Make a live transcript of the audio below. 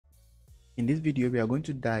In this video, we are going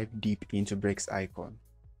to dive deep into Bricks icon.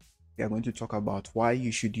 We are going to talk about why you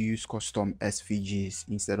should use custom SVGs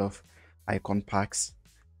instead of icon packs.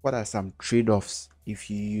 What are some trade-offs if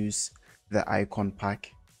you use the icon pack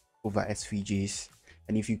over SVGs?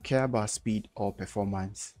 And if you care about speed or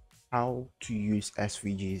performance, how to use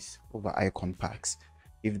SVGs over icon packs.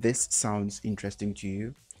 If this sounds interesting to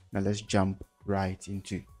you, now let's jump right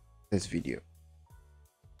into this video.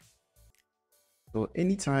 So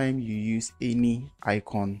anytime you use any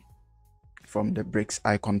icon from the Bricks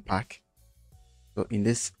icon pack, so in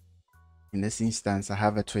this instance, I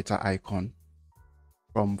have a Twitter icon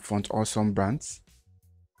from Font Awesome Brands.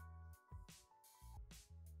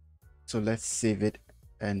 So let's save it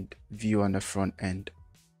and view on the front end,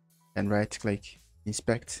 and right click,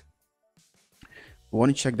 inspect. We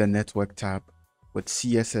want to check the network tab with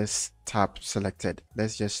CSS tab selected.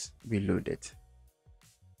 Let's just reload it.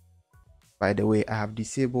 By the way, I have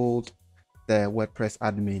disabled the WordPress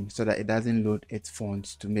admin so that it doesn't load its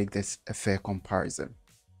fonts to make this a fair comparison.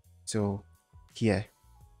 So here,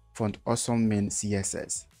 Font Awesome main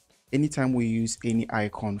CSS. Anytime we use any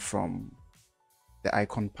icon from the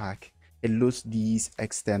icon pack, it loads these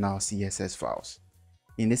external CSS files.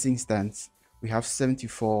 In this instance, we have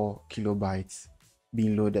 74 kilobytes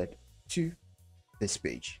being loaded to this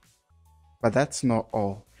page. But that's not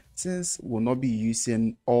all. Since we'll not be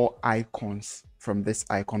using all icons from this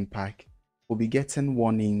icon pack, we'll be getting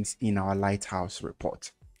warnings in our Lighthouse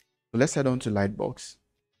report. So let's head on to Lightbox.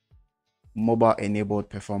 Mobile enabled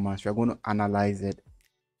performance. We're going to analyze it.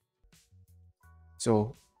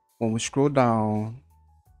 So when we scroll down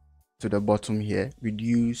to the bottom here,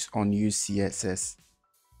 reduce unused CSS,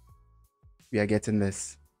 we are getting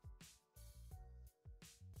this.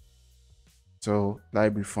 So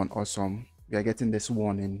library font awesome, we are getting this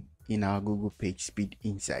warning in our Google page speed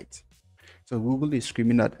insight. So Google is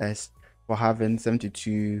screaming at us for having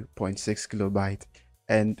 72.6 kilobyte,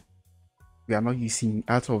 and we are not using,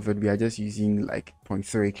 out of it we are just using like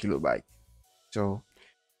 0.3 kilobyte. So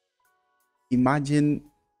imagine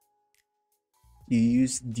you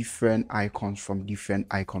use different icons from different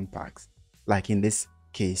icon packs. Like in this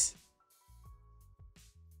case,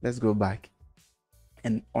 let's go back,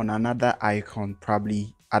 and on another icon,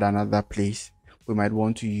 probably at another place, we might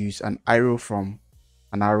want to use an arrow from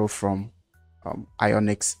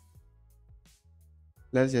Ionics.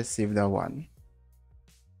 Let's just save that one,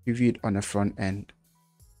 preview it on the front end.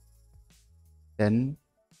 Then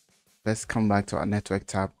let's come back to our network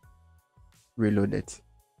tab, reload it.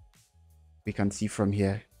 We can see from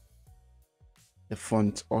here the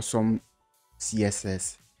Font Awesome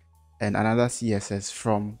CSS and another CSS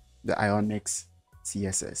from the Ionics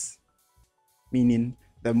CSS, meaning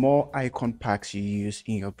the more icon packs you use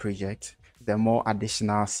in your project, the more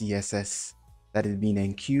additional CSS that is being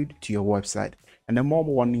enqueued to your website, and the more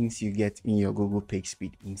warnings you get in your Google page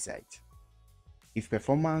speed insight. If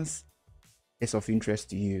performance is of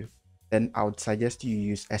interest to you, then I would suggest you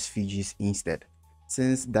use SVGs instead,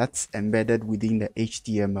 since that's embedded within the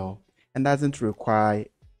HTML and doesn't require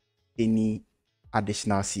any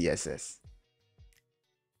additional CSS.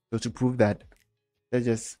 So to prove that, let's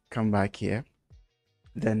just come back here.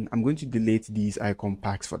 Then I'm going to delete these icon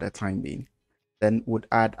packs for the time being. Then would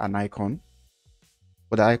add an icon.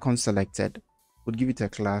 With the icon selected, would give it a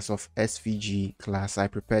class of SVG class. I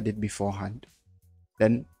prepared it beforehand.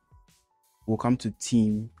 Then we'll come to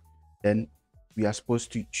theme. Then we are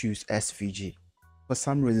supposed to choose SVG. For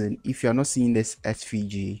some reason, if you're not seeing this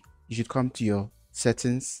SVG, you should come to your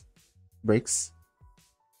settings, bricks,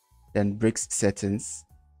 then bricks settings,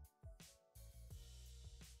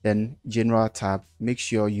 then general tab. Make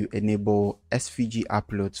sure you enable SVG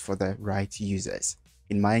uploads for the right users.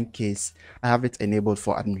 In my case, I have it enabled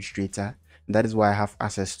for administrator, and that is why I have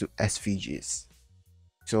access to SVGs.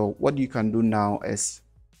 So what you can do now is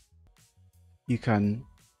you can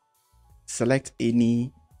select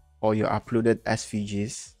any or your uploaded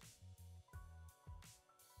SVGs.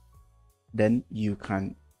 Then you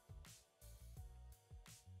can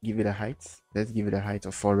give it a height. Let's give it a height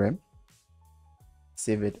of 4 rem.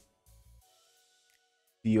 Save it,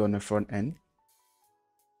 view on the front end.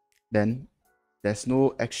 Then there's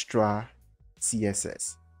no extra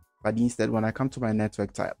CSS, but instead when I come to my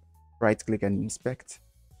network tab, right click and inspect,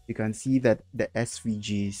 you can see that the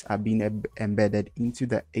SVGs are being embedded into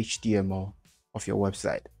the HTML of your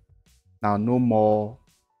website. Now no more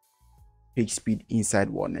page speed inside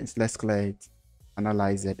warnings. Let's clear it,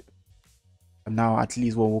 analyze it. And now at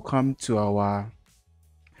least when we come to our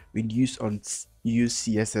reduce unused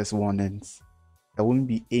CSS warnings, there won't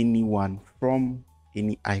be anyone from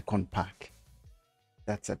any icon pack.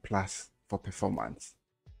 That's a plus for performance.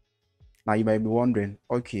 Now you might be wondering,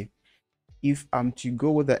 okay, if I'm to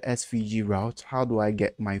go with the SVG route, how do I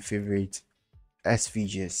get my favorite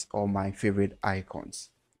SVGs or my favorite icons?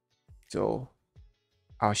 So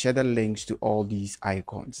I'll share the links to all these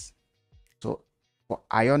icons. So for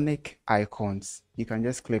Ionic icons, you can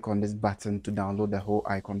just click on this button to download the whole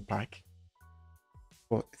icon pack.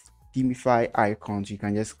 For Themify icons, you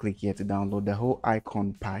can just click here to download the whole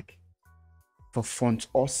icon pack. For Font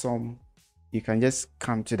Awesome, you can just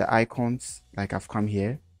come to the icons like I've come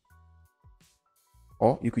here,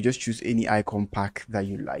 or you could just choose any icon pack that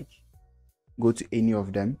you like. Go to any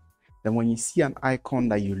of them. Then when you see an icon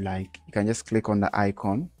that you like, you can just click on the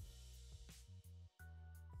icon.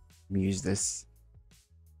 Let me use this.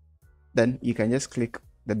 Then you can just click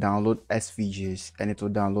the download SVGs and it will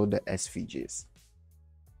download the SVGs.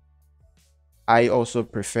 I also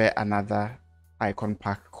prefer another icon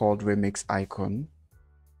pack called Remix Icon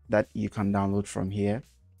that you can download from here.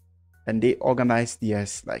 And they organize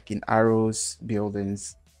theirs like in arrows,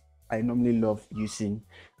 buildings. I normally love using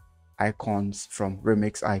icons from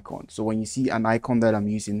Remix Icon. So when you see an icon that I'm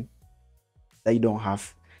using that you don't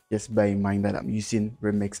have, just bear in mind that I'm using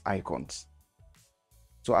Remix icons.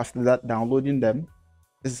 So after that, downloading them,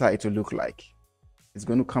 this is how it will look like. It's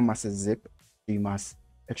going to come as a zip. You must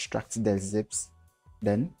extract the zips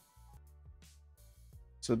then.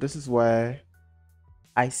 So this is where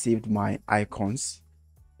I saved my icons.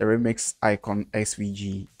 The Remix Icon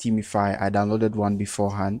SVG Themify, I downloaded one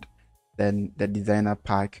beforehand. Then the designer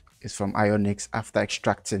pack is from Ionics. After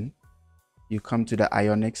extracting, you come to the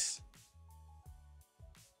Ionics.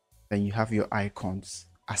 Then you have your icons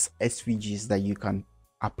as SVGs that you can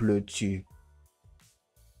upload to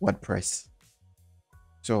WordPress.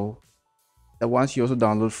 So the ones you also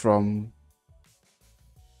download from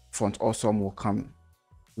Font Awesome will come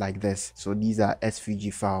like this. So these are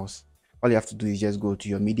SVG files. All you have to do is just go to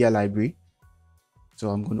your media library. So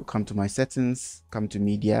I'm going to come to my settings, come to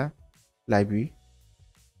media library.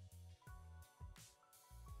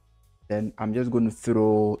 Then I'm just going to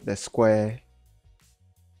throw the square,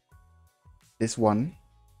 this one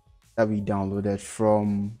that we downloaded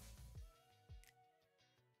from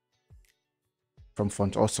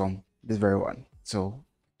Font Awesome, this very one. So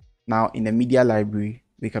now in the media library,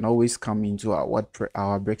 we can always come into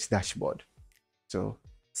our Bricks dashboard. So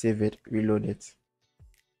save it, reload it.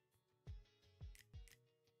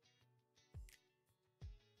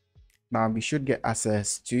 Now we should get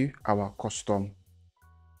access to our custom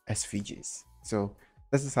SVGs. So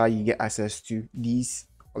this is how you get access to these,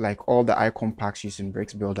 like all the icon packs using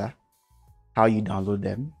bricksbuilder, how you download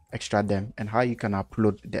them, extract them, and how you can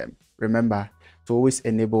upload them. Remember to always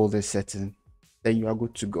enable this setting, then you are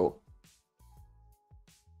good to go.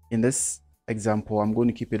 In this example, I'm going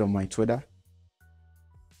to keep it on my Twitter.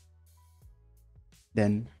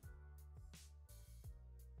 Then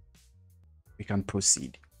we can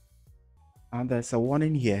proceed. And there's a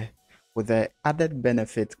warning here. With the added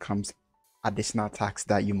benefit comes additional tasks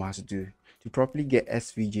that you must do to properly get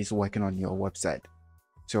SVGs working on your website.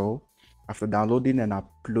 So after downloading and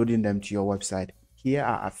uploading them to your website, here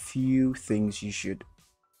are a few things you should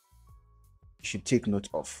take note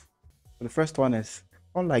of. So the first one is,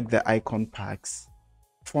 unlike the icon packs,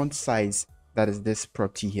 font size, that is this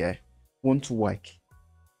property here, won't work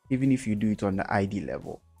even if you do it on the ID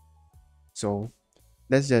level. So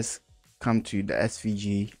let's just come to the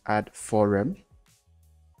SVG, add 4 rem.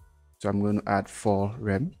 So I'm going to add 4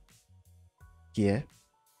 rem here.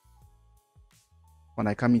 When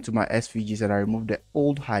I come into my SVGs and I remove the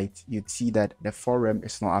old height, you'd see that the 4 rem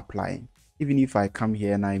is not applying. Even if I come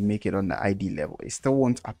here and I make it on the ID level, it still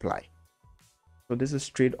won't apply. So this is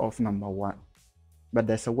straight off number 1, but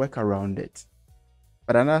there's a work around it.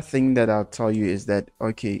 But another thing that I'll tell you is that,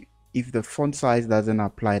 okay, if the font size doesn't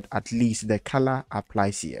apply, at least the color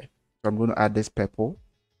applies here. So I'm going to add this purple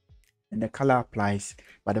and the color applies,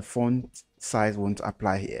 but the font size won't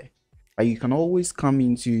apply here. But you can always come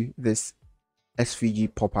into this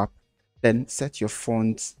SVG pop-up, then set your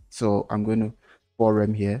font. So I'm going to 4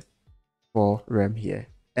 rem here, 4 rem here,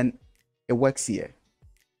 and it works here.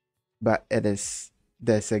 But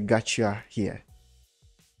there's a gotcha here.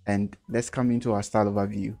 And let's come into our style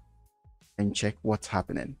overview and check what's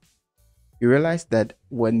happening. You realize that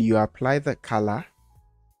when you apply the color,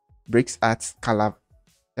 Bricks adds color,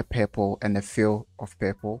 the purple and the fill of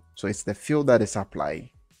purple. So it's the fill that is applying,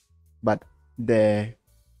 but the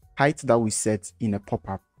height that we set in a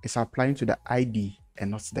pop-up is applying to the ID and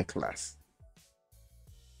not the class.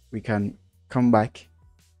 We can come back,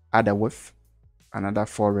 add a width, another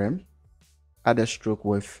 4 rem, add a stroke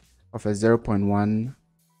width of a 0.1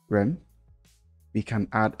 rem. We can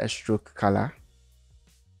add a stroke color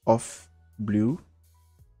of blue,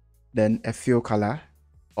 then a fill color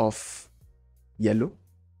of yellow.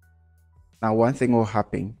 Now one thing will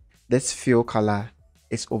happen. This fill color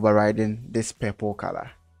is overriding this purple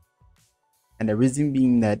color. And the reason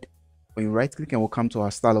being that when you right click and we'll come to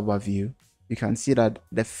our style overview, you can see that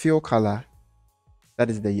the fill color, that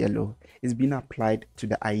is the yellow, is being applied to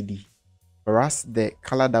the ID. Whereas the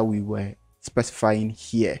color that we were specifying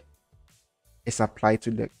here is applied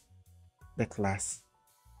to the class.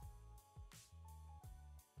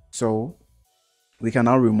 So we can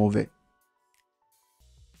now remove it.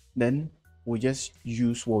 Then we just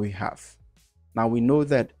use what we have. Now we know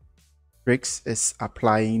that Bricks is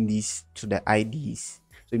applying these to the IDs.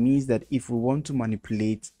 So it means that if we want to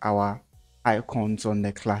manipulate our icons on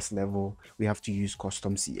the class level, we have to use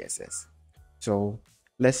custom CSS. So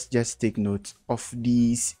let's just take note of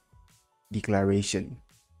these declaration.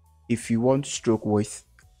 If you want stroke width,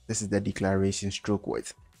 this is the declaration: stroke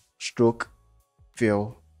width, stroke,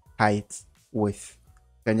 fill, height, width.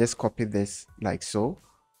 You can just copy this like so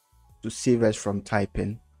to save us from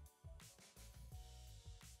typing.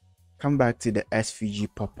 Come back to the SVG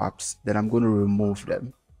pop-ups, then I'm going to remove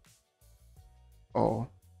them. Or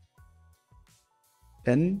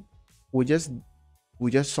then we just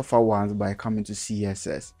suffer once by coming to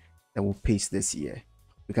CSS, then we'll paste this here.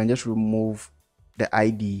 We can just remove the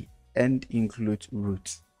ID and include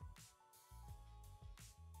root.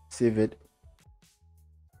 Save it.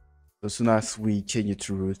 As soon as we change it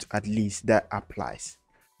to root, at least that applies.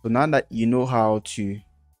 So now that you know how to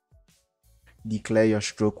declare your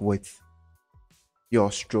stroke width,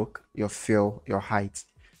 your stroke, your fill, your height,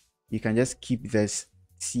 you can just keep this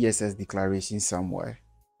CSS declaration somewhere.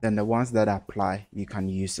 Then the ones that apply, you can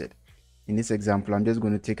use it. In this example, I'm just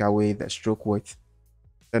going to take away the stroke width.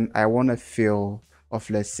 Then I want a fill of,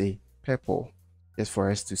 let's say, purple, just for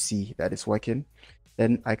us to see that it's working.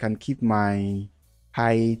 Then I can keep my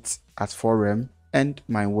height as forum and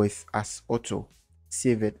my width as auto.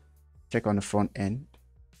 Save it, check on the front end.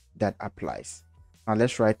 That applies. Now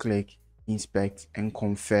let's right click, inspect, and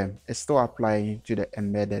confirm. It's still applying to the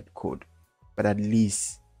embedded code, but at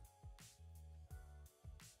least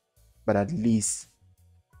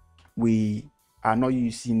we are not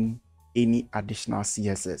using any additional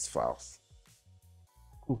CSS files.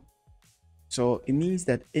 Cool. So it means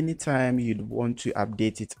that anytime you'd want to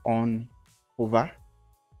update it on hover,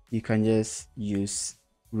 you can just use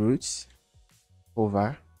roots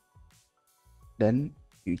hover, then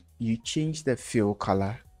you change the fill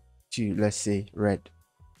color to, let's say, red.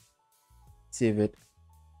 Save it,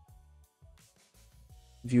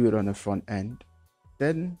 view it on the front end,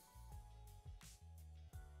 then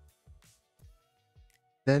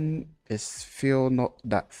it's fill, not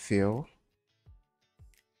that fill.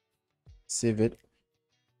 Save it.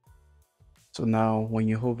 So now when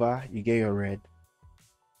you hover, you get your red.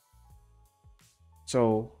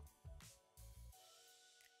 So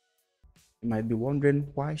you might be wondering,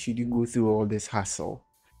 why should you go through all this hassle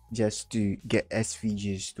just to get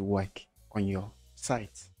SVGs to work on your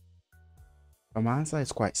site? But my answer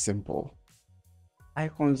is quite simple.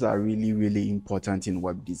 Icons are really important in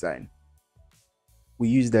web design. We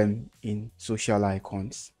use them in social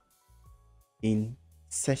icons, in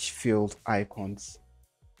search field icons,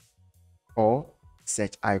 or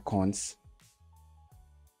search icons.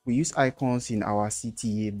 We use icons in our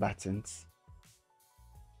CTA buttons.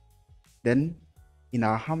 Then in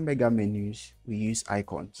our hamburger menus, we use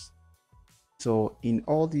icons. So in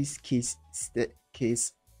all these case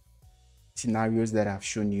scenarios that I've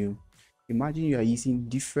shown you, imagine you are using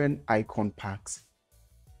different icon packs.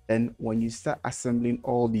 Then when you start assembling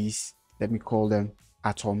all these, let me call them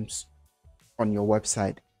atoms, on your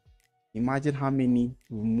website, imagine how many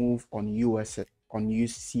remove unused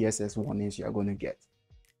CSS warnings you are going to get.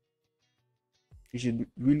 You should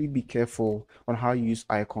really be careful on how you use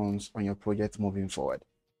icons on your project moving forward.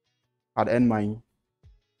 I'll end my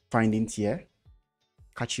findings here.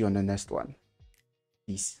 Catch you on the next one.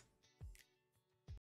 Peace.